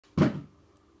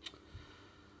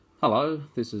Hello,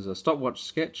 this is a stopwatch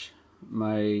sketch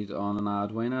made on an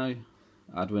Arduino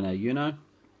Uno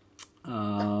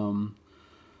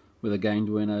with a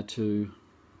Gameduino 2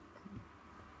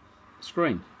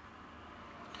 screen.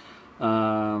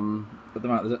 At the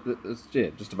moment, it's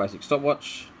just a basic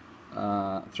stopwatch.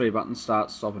 3 buttons: start,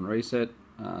 stop, and reset.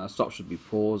 Stop should be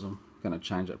pause. I'm going to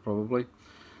change it probably.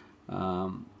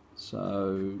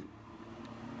 So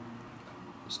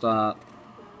start,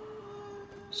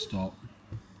 stop.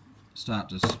 Start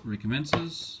just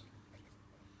recommences.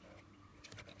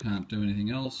 Can't do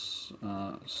anything else.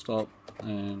 Stop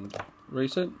and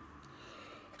reset.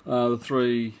 The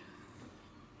 3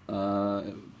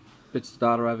 bits of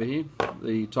data over here.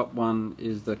 The top one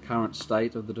is the current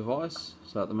state of the device.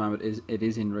 So at the moment it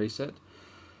is in reset.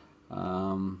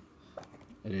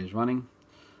 It is running.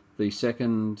 The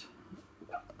second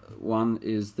one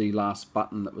is the last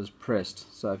button that was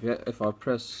pressed. So if I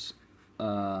press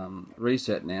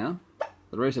reset now,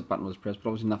 the reset button was pressed, but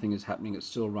obviously nothing is happening. It's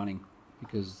still running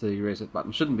because the reset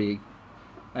button shouldn't be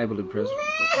able to press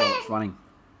while it's running.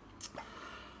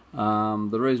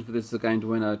 The reason for this is the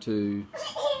Gameduino 2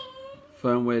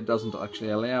 firmware doesn't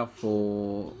actually allow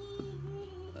for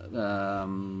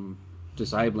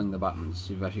disabling the buttons.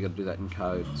 You've actually got to do that in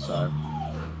code. So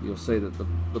you'll see that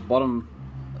the bottom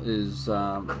is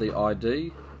the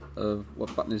ID of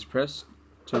what button is pressed: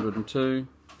 202,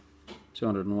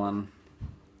 201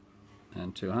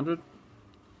 and 200.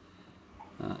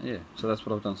 Yeah, so that's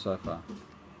what I've done so far.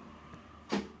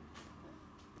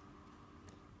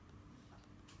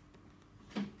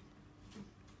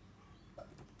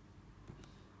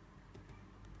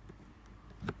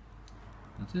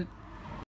 That's it.